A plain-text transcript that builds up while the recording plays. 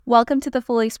Welcome to the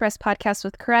Fully Expressed podcast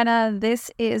with Karenna. This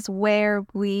is where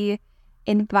we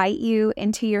invite you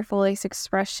into your fullest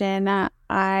expression.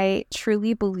 I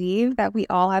truly believe that we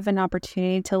all have an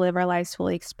opportunity to live our lives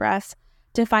fully expressed,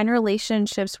 to find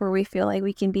relationships where we feel like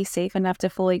we can be safe enough to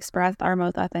fully express our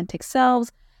most authentic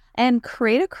selves, and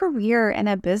create a career and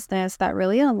a business that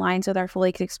really aligns with our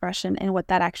fully expression and what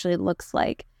that actually looks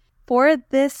like. For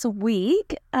this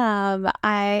week,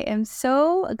 I am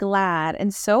so glad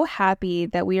and so happy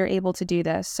that we are able to do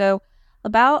this. So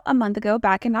about a month ago,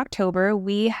 back in October,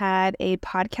 we had a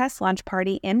podcast launch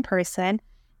party in person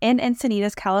in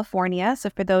Encinitas, California. So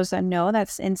for those that know,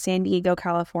 that's in San Diego,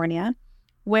 California,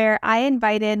 where I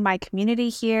invited my community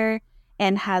here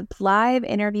and had live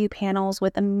interview panels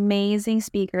with amazing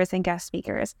speakers and guest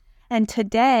speakers. And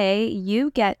today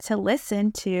you get to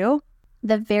listen to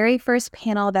the very first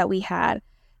panel that we had.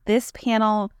 This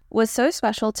panel was so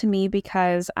special to me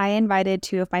because I invited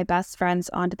two of my best friends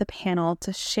onto the panel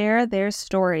to share their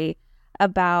story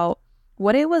about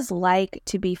what it was like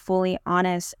to be fully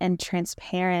honest and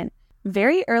transparent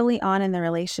very early on in the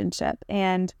relationship.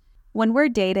 And when we're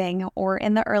dating or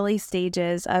in the early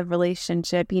stages of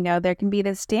relationship, there can be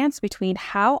this dance between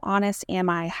how honest am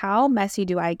I? How messy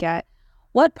do I get?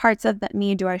 What parts of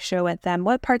me do I show with them?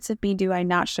 What parts of me do I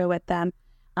not show with them?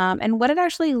 And what it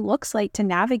actually looks like to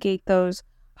navigate those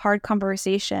hard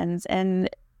conversations. And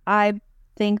I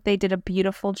think they did a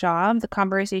beautiful job. The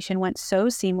conversation went so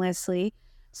seamlessly.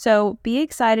 So be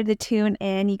excited to tune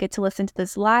in. You get to listen to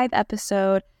this live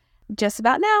episode just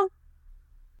about now.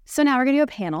 So now we're going to do a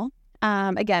panel.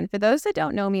 Again, for those that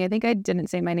don't know me, I think I didn't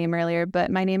say my name earlier, but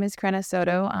my name is Karenna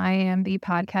Soto. I am the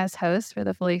podcast host for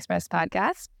the Fully Expressed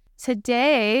podcast.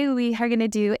 Today, we are going to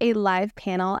do a live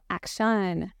panel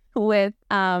action with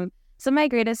some of my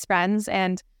greatest friends.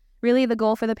 And really the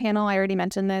goal for the panel, I already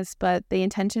mentioned this, but the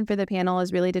intention for the panel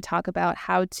is really to talk about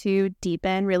how to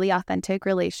deepen really authentic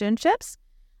relationships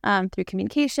through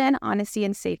communication, honesty,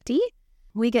 and safety.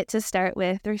 We get to start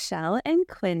with Rochelle and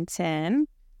Quentin.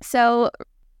 So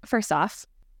first off,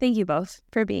 thank you both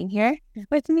for being here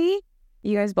with me.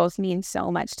 You guys both mean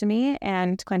so much to me.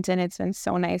 And Quentin, it's been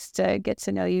so nice to get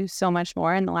to know you so much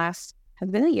more in the last, has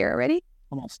it been a year already?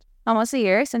 Almost a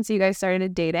year since you guys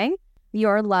started dating.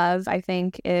 Your love, I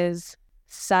think, is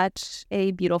such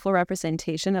a beautiful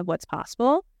representation of what's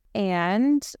possible.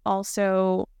 And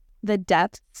also the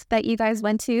depths that you guys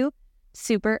went to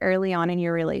super early on in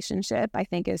your relationship, I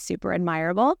think is super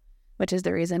admirable, which is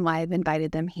the reason why I've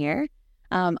invited them here.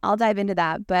 I'll dive into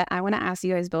that, but I want to ask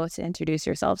you guys both to introduce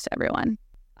yourselves to everyone.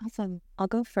 Awesome. I'll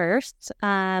go first.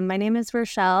 My name is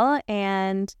Rochelle,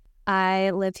 and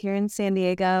I lived here in San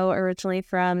Diego, originally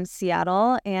from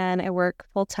Seattle, and I work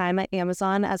full-time at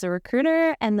Amazon as a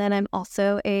recruiter, and then I'm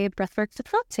also a breathwork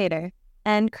facilitator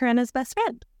and Karenna's best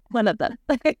friend, one of them.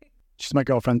 She's my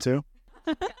girlfriend, too.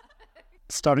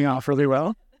 Starting off really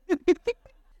well.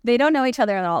 They don't know each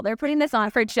other at all. They're putting this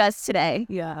on for just today.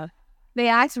 Yeah. They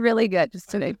act really good just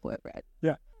today.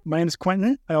 Yeah. My name is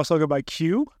Quentin. I also go by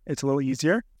Q. It's a little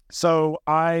easier. So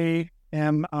I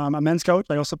am a men's coach.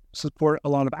 I also support a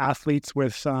lot of athletes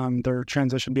with their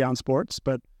transition beyond sports,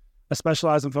 but I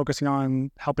specialize in focusing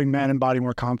on helping men embody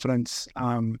more confidence,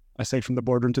 I say from the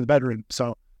boardroom to the bedroom.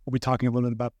 So we'll be talking a little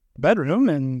bit about the bedroom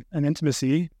and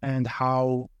intimacy and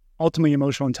how ultimately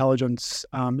emotional intelligence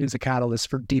is a catalyst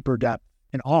for deeper depth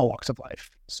in all walks of life.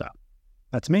 So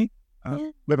that's me.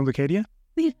 Live in Lucadia.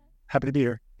 Yeah. Happy to be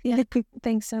here. Yeah,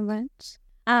 thanks so much.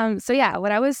 So yeah,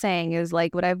 what I was saying is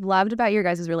like what I've loved about your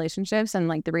guys' relationships and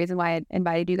like the reason why I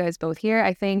invited you guys both here,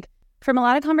 I think from a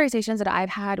lot of conversations that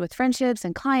I've had with friendships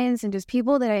and clients and just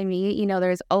people that I meet,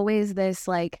 there's always this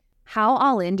like, how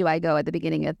all in do I go at the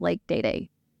beginning of like dating?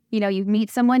 You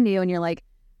meet someone new and you're like,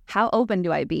 how open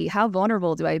do I be? How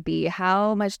vulnerable do I be?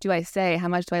 How much do I say? How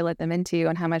much do I let them into?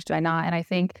 And how much do I not? And I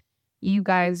think you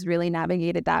guys really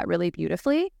navigated that really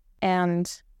beautifully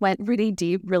and went really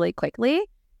deep really quickly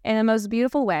in the most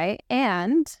beautiful way.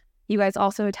 And you guys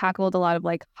also tackled a lot of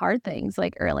like hard things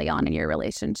like early on in your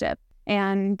relationship.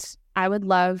 And I would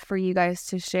love for you guys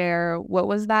to share what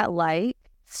was that like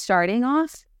starting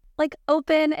off like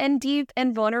open and deep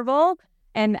and vulnerable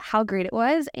and how great it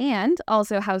was and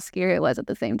also how scary it was at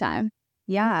the same time.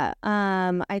 Yeah.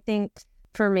 I think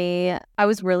for me, I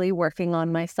was really working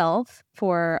on myself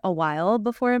for a while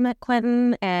before I met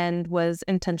Quentin and was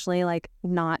intentionally like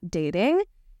not dating.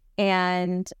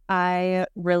 And I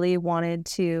really wanted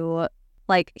to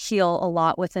like heal a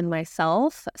lot within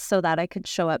myself so that I could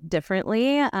show up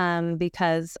differently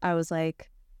because I was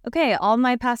like, okay, all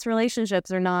my past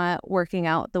relationships are not working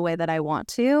out the way that I want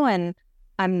to. And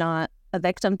I'm not a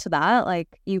victim to that.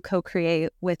 Like, you co-create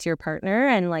with your partner,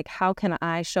 and like, how can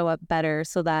I show up better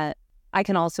so that I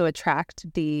can also attract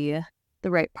the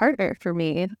right partner for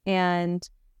me? And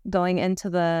going into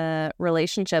the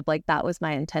relationship, like, that was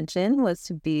my intention, was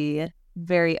to be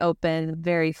very open,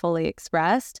 very fully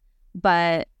expressed,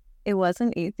 but it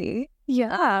wasn't easy.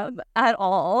 Yeah, at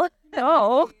all.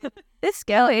 No. It's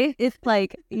scary. It's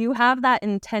like, you have that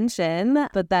intention,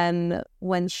 but then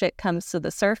when shit comes to the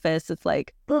surface, it's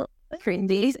like,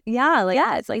 cringy. Yeah, like,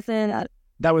 yeah, it's like saying that.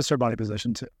 That was her body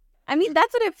position too. I mean,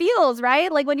 that's what it feels,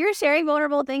 right? Like when you're sharing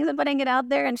vulnerable things and putting it out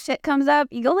there and shit comes up,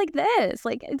 you go like this.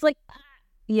 Like, it's like,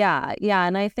 yeah.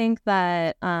 And I think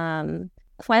that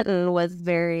Quentin was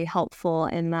very helpful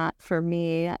in that for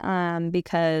me,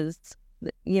 because,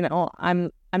 you know,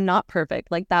 I'm not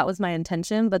perfect. Like, that was my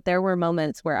intention, but there were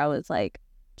moments where I was like,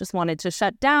 just wanted to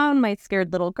shut down. My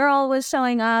scared little girl was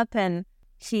showing up, and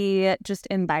he just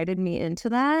invited me into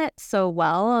that so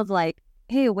well, of like,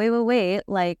 hey, wait,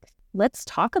 like, let's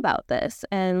talk about this.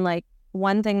 And like,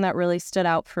 one thing that really stood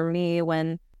out for me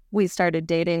when we started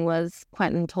dating was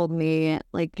Quentin told me,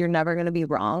 like, you're never going to be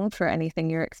wrong for anything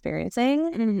you're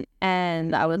experiencing. mm-hmm.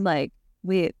 And I was like,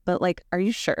 wait, but like, are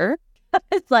you sure?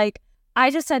 It's like, I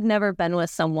just had never been with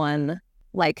someone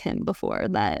like him before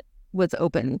that was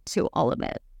open to all of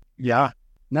it. Yeah,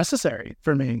 necessary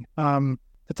for me.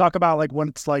 To talk about like what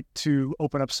it's like to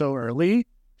open up so early,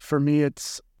 for me,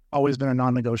 it's always been a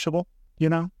non-negotiable, you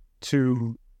know,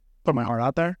 to put my heart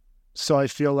out there. So I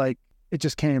feel like it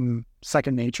just came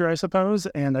second nature, I suppose.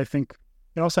 And I think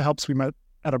it also helps. We met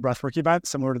at a breathwork event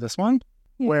similar to this one,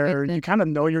 where you kind of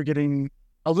know you're getting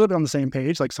a little bit on the same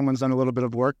page, like someone's done a little bit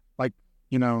of work, like,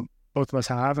 you know, both of us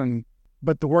have.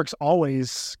 But the work's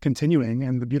always continuing.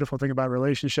 And the beautiful thing about a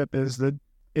relationship is that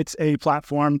it's a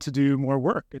platform to do more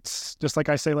work. It's just like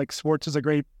I say, like, sports is a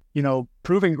great, you know,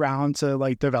 proving ground to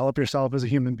like develop yourself as a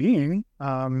human being.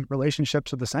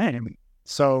 Relationships are the same.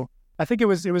 So I think it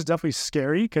was definitely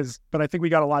scary but I think we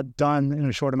got a lot done in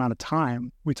a short amount of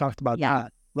time. We talked about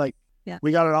that. Like,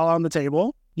 we got it all on the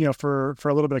table. You know, for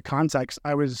a little bit of context,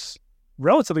 I was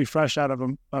relatively fresh out of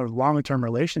a long-term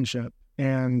relationship,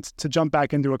 and to jump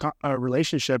back into a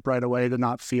relationship right away did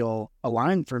not feel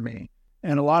aligned for me.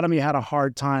 And a lot of me had a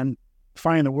hard time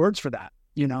finding the words for that.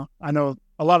 You know, I know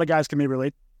a lot of guys can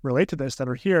maybe relate to this that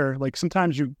are here. Like,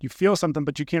 sometimes you feel something,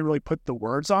 but you can't really put the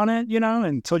words on it, you know,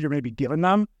 until you're maybe given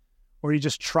them, or you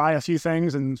just try a few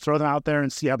things and throw them out there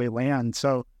and see how they land.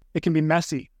 So it can be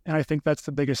messy. And I think that's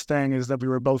the biggest thing, is that we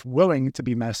were both willing to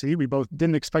be messy. We both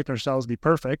didn't expect ourselves to be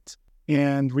perfect,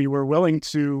 and we were willing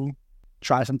to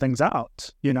try some things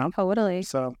out, you know? Totally.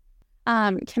 So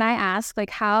can I ask, like,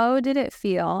 how did it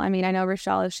feel? I mean, I know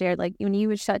Rochelle has shared, like, when you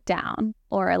would shut down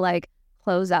or like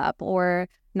close up or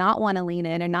not want to lean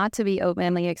in or not to be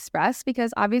openly expressed,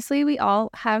 because obviously we all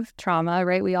have trauma,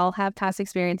 right? We all have past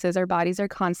experiences. Our bodies are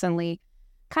constantly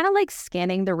kind of like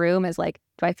scanning the room as like,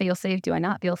 do I feel safe? Do I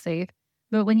not feel safe?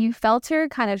 But when you felt her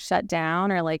kind of shut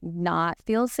down or like not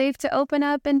feel safe to open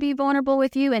up and be vulnerable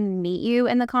with you and meet you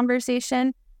in the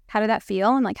conversation, how did that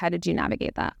feel? And like, how did you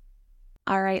navigate that?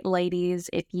 All right, ladies,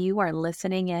 if you are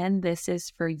listening in, this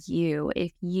is for you.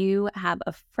 If you have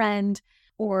a friend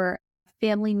or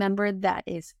family member that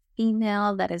is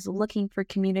female, that is looking for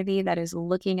community, that is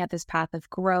looking at this path of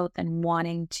growth and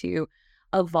wanting to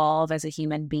evolve as a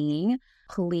human being,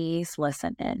 please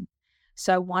listen in.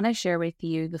 So I want to share with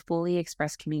you the Fully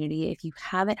Expressed community. If you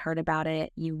haven't heard about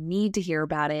it, you need to hear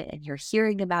about it, and you're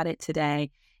hearing about it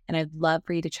today. And I'd love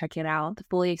for you to check it out. The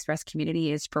Fully Expressed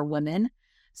community is for women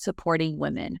supporting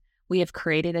women. We have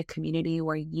created a community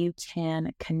where you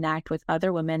can connect with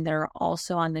other women that are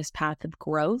also on this path of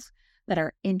growth, that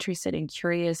are interested and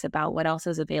curious about what else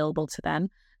is available to them.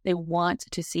 They want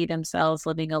to see themselves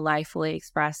living a life fully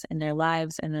expressed in their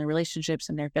lives and their relationships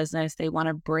and their business. They want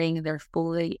to bring their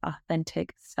fully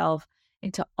authentic self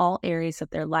into all areas of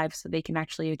their life so they can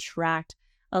actually attract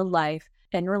a life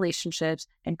and relationships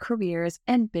and careers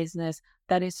and business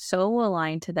that is so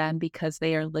aligned to them because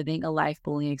they are living a life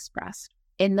fully expressed.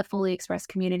 In the Fully Expressed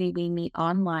community, we meet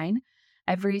online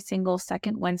every single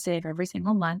second Wednesday of every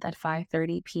single month at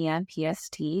 5:30 p.m.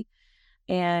 PST.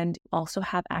 And also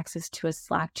have access to a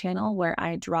Slack channel where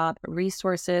I drop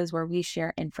resources, where we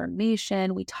share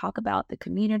information, we talk about the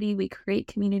community, we create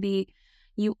community.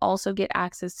 You also get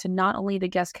access to not only the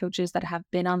guest coaches that have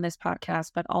been on this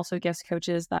podcast, but also guest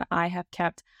coaches that I have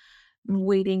kept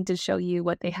waiting to show you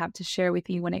what they have to share with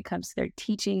you when it comes to their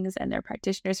teachings and their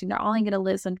practitioners. You're not only going to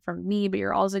listen from me, but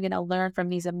you're also going to learn from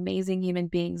these amazing human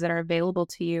beings that are available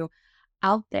to you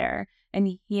out there.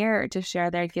 and here to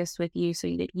share their gifts with you so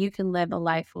that you can live a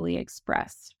life fully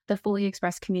expressed. The Fully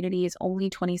Expressed community is only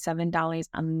 $27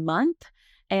 a month.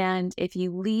 And if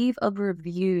you leave a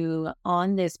review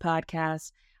on this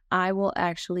podcast, I will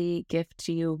actually gift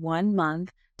you 1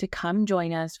 month to come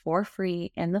join us for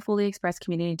free in the Fully Expressed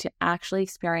community to actually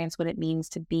experience what it means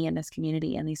to be in this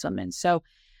community and these women. So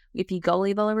if you go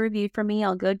leave a review for me,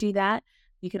 I'll go do that.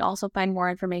 You can also find more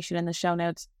information in the show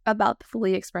notes about the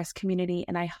Fully Expressed community,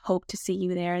 and I hope to see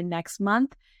you there next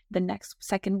month, the next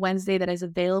second Wednesday that is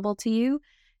available to you,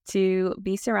 to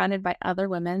be surrounded by other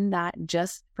women that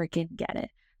just freaking get it,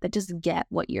 that just get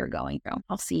what you're going through.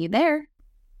 I'll see you there.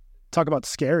 Talk about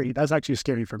scary. That's actually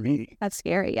scary for me. That's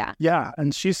scary, yeah. Yeah,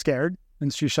 and she's scared,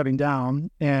 and she's shutting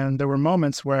down, and there were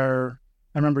moments where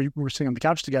I remember we were sitting on the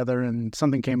couch together and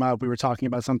something came up. We were talking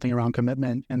about something around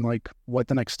commitment and like what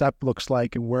the next step looks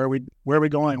like and where are we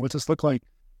going? What's this look like?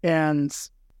 And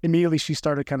immediately she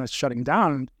started kind of shutting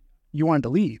down. You wanted to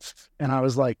leave. And I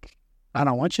was like, I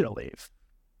don't want you to leave.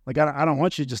 Like, I don't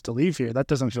want you just to leave here. That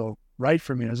doesn't feel right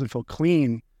for me. It doesn't feel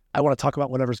clean. I want to talk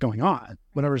about whatever's going on,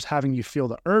 whatever's having you feel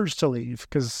the urge to leave.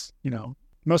 Because,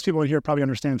 most people in here probably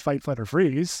understand fight, flight, or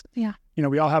freeze. Yeah.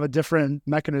 We all have a different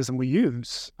mechanism we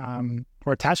use,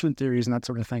 or attachment theories and that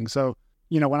sort of thing. So,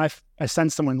 when I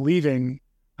sense someone leaving,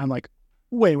 I'm like,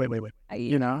 wait.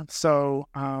 So,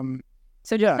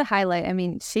 So just to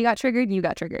highlight, she got triggered, you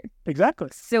got triggered. Exactly.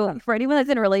 So for anyone that's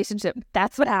in a relationship,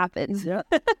 that's what happens. Yeah.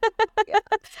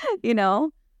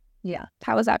 Yeah.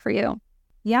 How was that for you?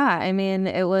 Yeah.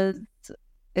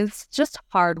 It's just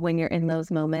hard when you're in those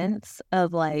moments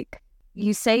of like,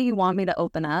 you say you want me to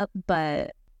open up,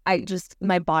 but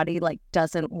my body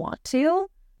doesn't want to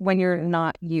when you're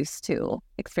not used to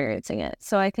experiencing it.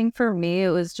 So I think for me, it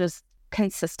was just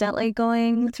consistently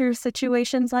going through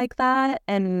situations like that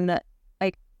and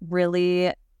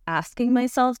really asking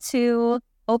myself to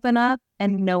open up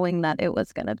and knowing that it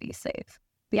was going to be safe,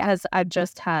 because I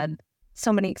just had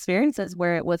so many experiences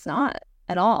where it was not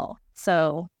at all.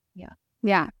 So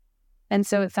yeah. And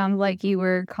so it sounds like you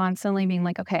were constantly being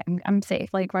like, okay, I'm safe,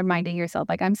 reminding yourself,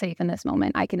 I'm safe in this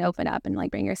moment. I can open up and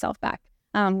bring yourself back.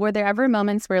 Were there ever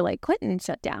moments where Quentin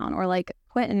shut down or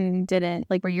Quentin didn't,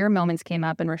 where your moments came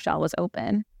up and Rochelle was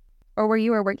open? Or where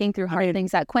you were working through hard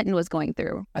things that Quentin was going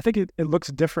through? I think it looks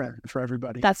different for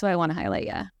everybody. That's what I want to highlight,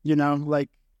 yeah.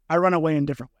 I run away in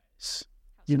different ways,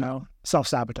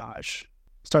 self-sabotage.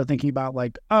 Start thinking about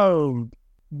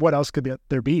what else could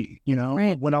there be,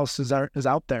 Right. What else is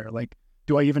out there?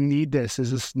 Do I even need this?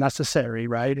 Is this necessary,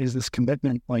 right? Is this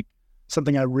commitment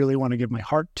something I really want to give my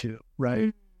heart to, right? Mm-hmm.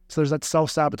 So there's that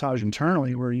self-sabotage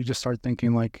internally where you just start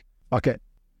thinking fuck it,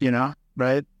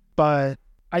 right? But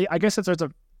I guess it's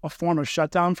a form of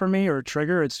shutdown for me or a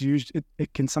trigger. It's usually,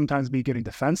 it can sometimes be getting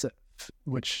defensive,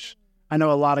 which I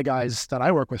know a lot of guys that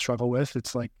I work with struggle with.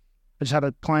 It's I just had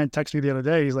a client text me the other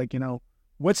day. He's like,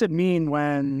 what's it mean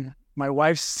when my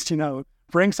wife's,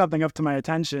 brings something up to my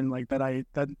attention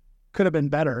that could have been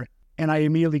better, and I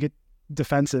immediately get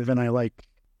defensive and I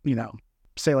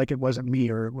say it wasn't me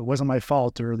or it wasn't my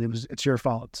fault or it's your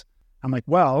fault. I'm like,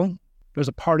 well, there's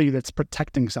a party that's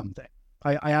protecting something.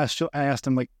 I asked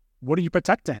him what are you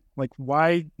protecting?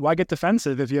 Why get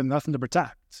defensive if you have nothing to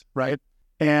protect, right?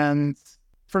 And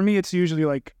for me, it's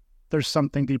usually there's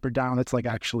something deeper down that's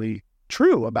actually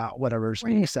true about whatever's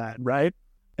being said, right?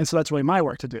 And so that's really my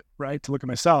work to do, right? To look at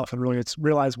myself and really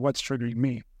realize what's triggering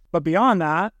me. But beyond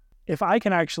that, if I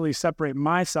can actually separate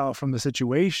myself from the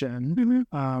situation,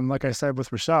 mm-hmm. Like I said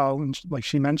with Rochelle, and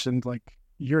she mentioned,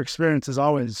 your experience is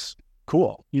always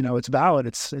cool. It's valid.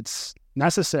 It's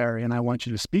necessary. And I want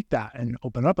you to speak that and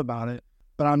open up about it.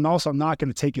 But I'm also not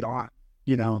going to take it on,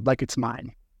 like it's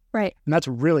mine. Right. And that's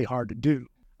really hard to do.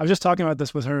 I was just talking about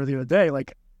this with her the other day.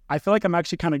 I feel like I'm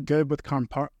actually kind of good with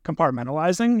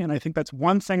compartmentalizing. And I think that's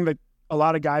one thing that a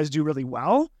lot of guys do really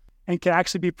well and can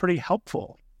actually be pretty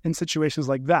helpful in situations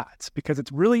like that, because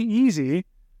it's really easy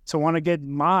to want to get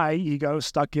my ego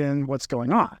stuck in what's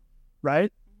going on,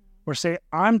 right? Or say,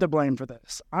 I'm to blame for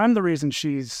this. I'm the reason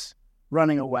she's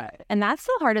running away. And that's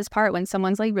the hardest part when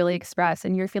someone's really expressed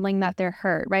and you're feeling that they're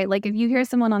hurt, right? If you hear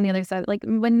someone on the other side,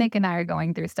 when Nick and I are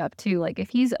going through stuff too,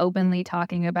 if he's openly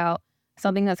talking about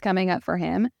something that's coming up for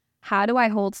him, how do I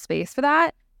hold space for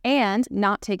that and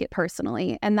not take it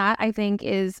personally? And that, I think,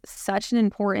 is such an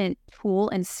important tool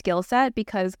and skill set,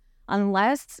 because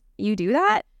unless you do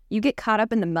that, you get caught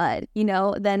up in the mud,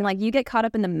 then you get caught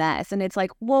up in the mess, and it's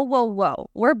whoa,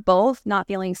 we're both not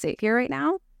feeling safe here right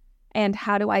now. And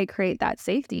how do I create that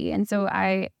safety? And so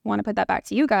I want to put that back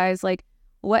to you guys.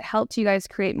 What helped you guys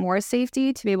create more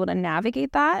safety to be able to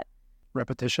navigate that?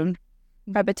 Repetition.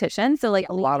 So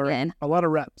a lot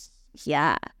of reps.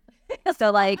 Yeah.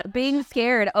 So like being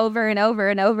scared over and over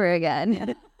and over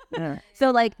again.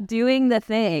 So like doing the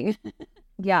thing.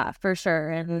 Yeah, for sure.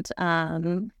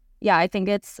 And yeah, I think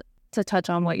it's to touch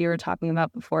on what you were talking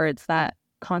about before. It's that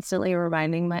constantly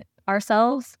reminding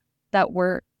ourselves that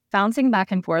we're bouncing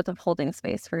back and forth of holding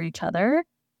space for each other.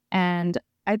 And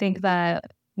I think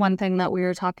that one thing that we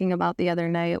were talking about the other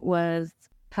night was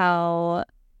how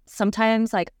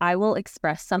sometimes like I will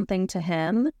express something to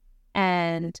him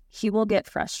and he will get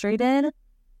frustrated.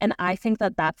 And I think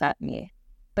that that's at me.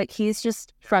 But he's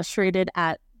just frustrated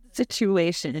at the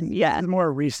situation. Yeah. This is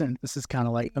more recent. This is kind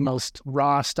of like the most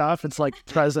raw stuff. It's like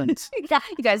present. Yeah.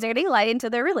 You guys are getting light into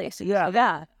their relationship.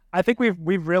 Yeah. I think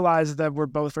we've realized that we're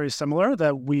both very similar,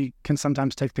 that we can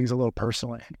sometimes take things a little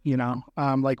personally, you know?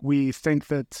 Like we think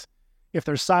that if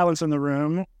there's silence in the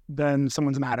room, then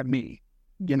someone's mad at me,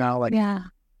 you know? Like, yeah.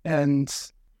 And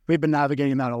we've been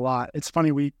navigating that a lot. It's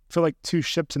funny, we feel like two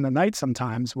ships in the night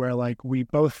sometimes where like we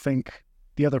both think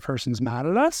the other person's mad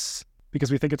at us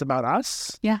because we think it's about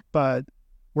us. Yeah. But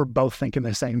we're both thinking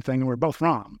the same thing and we're both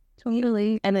wrong.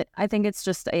 Totally. And I think it's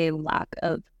just a lack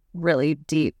of really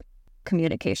deep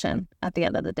communication at the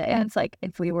end of the day. It's like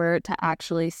if we were to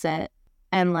actually sit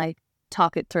and like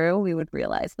talk it through, we would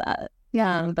realize that.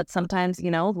 Yeah. But sometimes,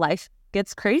 you know, life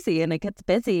gets crazy and it gets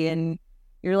busy and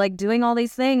you're like doing all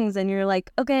these things and you're like,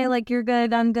 okay, like you're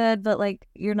good, I'm good, but like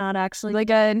you're not actually like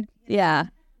good. Yeah.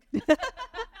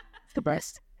 The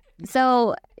best.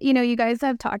 So, you know, you guys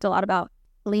have talked a lot about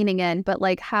leaning in, but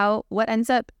like what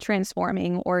ends up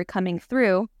transforming or coming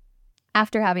through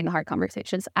after having the hard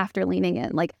conversations, after leaning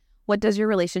in? Like, what does your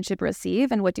relationship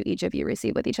receive and what do each of you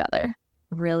receive with each other?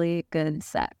 Really good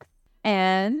sex.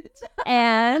 And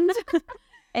I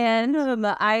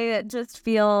just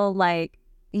feel like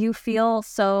you feel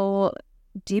so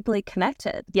deeply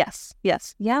connected. Yes.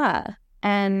 Yeah.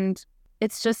 And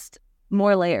it's just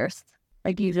more layers.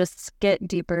 Like you just get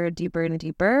deeper and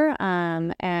deeper.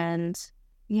 And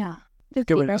yeah.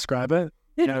 Good way to describe it.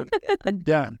 You know,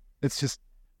 yeah. It's just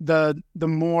the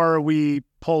more we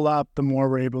pull up, the more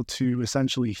we're able to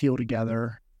essentially heal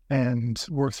together and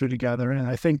work through together. And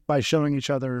I think by showing each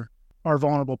other our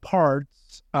vulnerable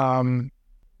parts,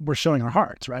 we're showing our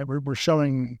hearts, right?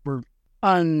 We're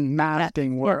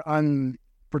unmasking, we're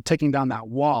taking down that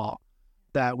wall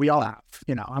that we all have.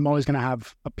 You know, I'm always going to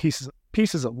have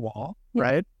pieces of wall,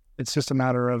 right? It's just a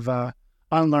matter of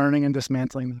unlearning and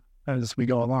dismantling as we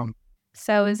go along.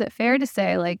 So is it fair to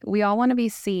say, like, we all want to be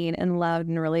seen and loved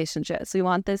in relationships? We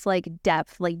want this, like,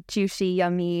 depth, like, juicy,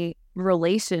 yummy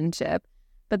relationship.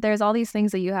 But there's all these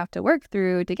things that you have to work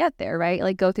through to get there, right?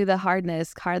 Like, go through the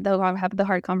hardness, have the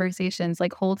hard conversations,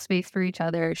 like, hold space for each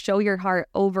other, show your heart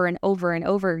over and over and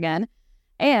over again,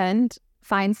 and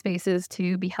find spaces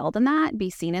to be held in that, be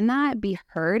seen in that, be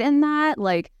heard in that.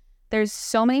 Like, there's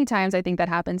so many times I think that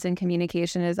happens in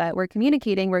communication is that we're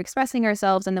communicating, we're expressing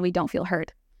ourselves, and then we don't feel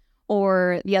heard.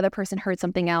 Or the other person heard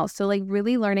something else. So like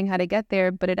really learning how to get there,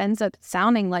 but it ends up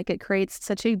sounding like it creates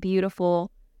such a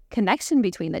beautiful connection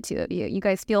between the two of you. You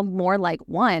guys feel more like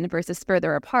one versus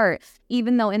further apart,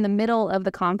 even though in the middle of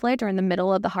the conflict or in the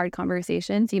middle of the hard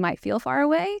conversations, you might feel far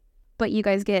away, but you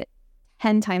guys get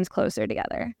 10 times closer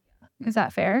together. Is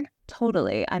that fair?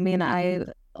 Totally. I mean, I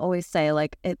always say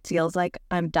like it feels like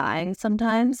I'm dying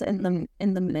sometimes in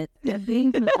the midst of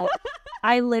being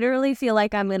I literally feel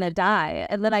like I'm gonna die,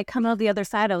 and then I come out the other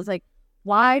side. I was like,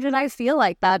 why did I feel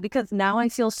like that? Because now I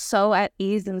feel so at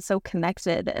ease and so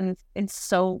connected, and it's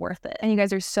so worth it. And you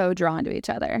guys are so drawn to each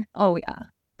other. Oh yeah,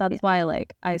 that's why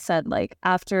like I said, like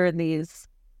after these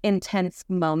intense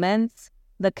moments,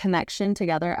 the connection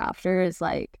together after is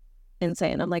like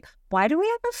insane. I'm like, why do we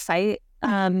ever fight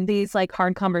these like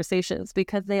hard conversations?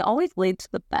 Because they always lead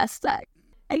to the best sex.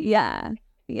 Yeah.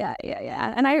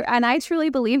 And I truly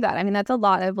believe that. I mean, that's a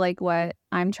lot of like what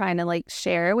I'm trying to like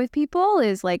share with people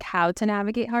is like how to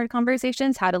navigate hard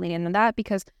conversations, how to lean into that,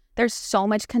 because there's so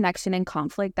much connection and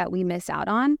conflict that we miss out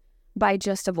on by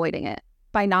just avoiding it,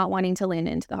 by not wanting to lean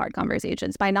into the hard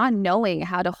conversations, by not knowing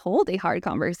how to hold a hard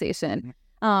conversation.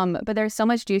 But there's so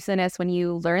much juiciness when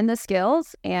you learn the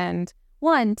skills, and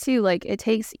one, two, like it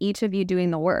takes each of you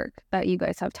doing the work that you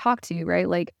guys have talked to, right?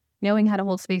 Like knowing how to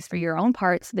hold space for your own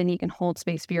parts, then you can hold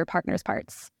space for your partner's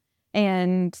parts.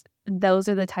 And those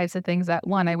are the types of things that,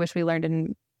 one, I wish we learned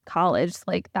in college.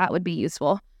 Like that would be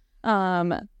useful.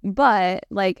 But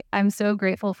like, I'm so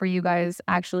grateful for you guys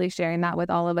actually sharing that with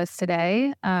all of us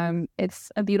today.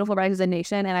 It's a beautiful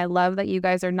representation. And I love that you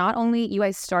guys are not only, you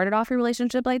guys started off your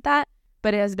relationship like that,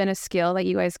 but it has been a skill that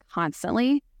you guys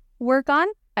constantly work on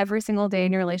every single day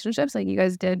in your relationships. Like you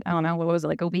guys did, I don't know, what was it,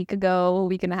 like a week and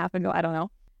a half ago? I don't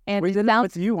know. And we did that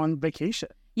with you on vacation.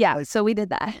 Yeah, Like- so we did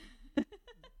that.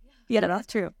 Yeah, that's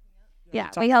true. Yeah,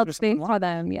 Talk we held through space stuff for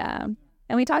them. Yeah,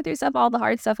 and we talk through stuff, all the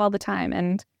hard stuff, all the time.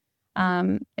 And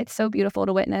it's so beautiful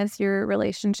to witness your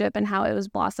relationship and how it was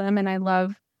blossom. And I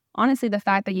love, honestly, the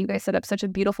fact that you guys set up such a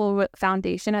beautiful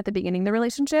foundation at the beginning of the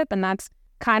relationship. And that's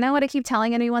kind of what I keep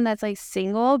telling anyone that's like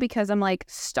single, because I'm like,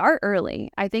 start early.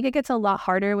 I think it gets a lot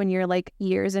harder when you're like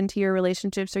years into your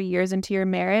relationships or years into your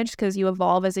marriage, because you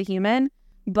evolve as a human.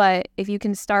 But if you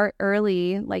can start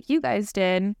early, like you guys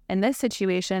did in this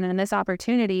situation and this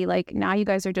opportunity, like now you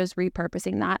guys are just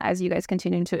repurposing that as you guys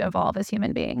continue to evolve as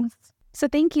human beings. So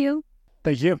thank you.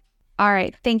 Thank you. All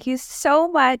right. Thank you so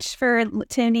much for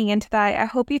tuning into that. I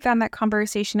hope you found that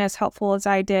conversation as helpful as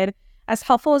I did, as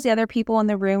helpful as the other people in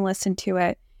the room listened to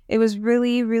it. It was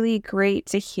really, really great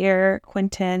to hear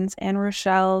Quentin's and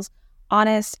Rochelle's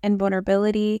honest and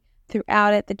vulnerability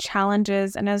throughout it, the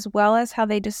challenges, and as well as how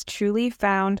they just truly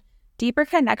found deeper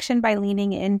connection by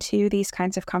leaning into these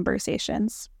kinds of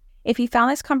conversations. If you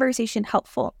found this conversation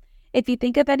helpful, if you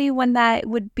think of anyone that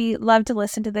would be love to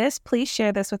listen to this, please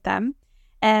share this with them.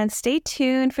 And stay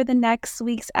tuned for the next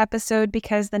week's episode,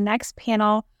 because the next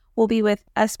panel will be with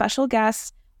a special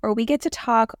guest where we get to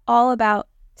talk all about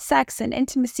sex and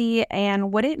intimacy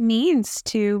and what it means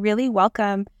to really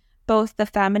welcome both the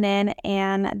feminine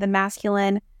and the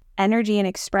masculine energy and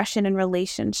expression and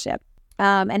relationship,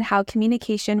 and how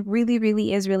communication really,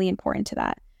 really is really important to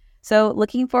that. So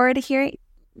looking forward to hearing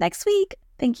next week.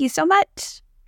 Thank you so much.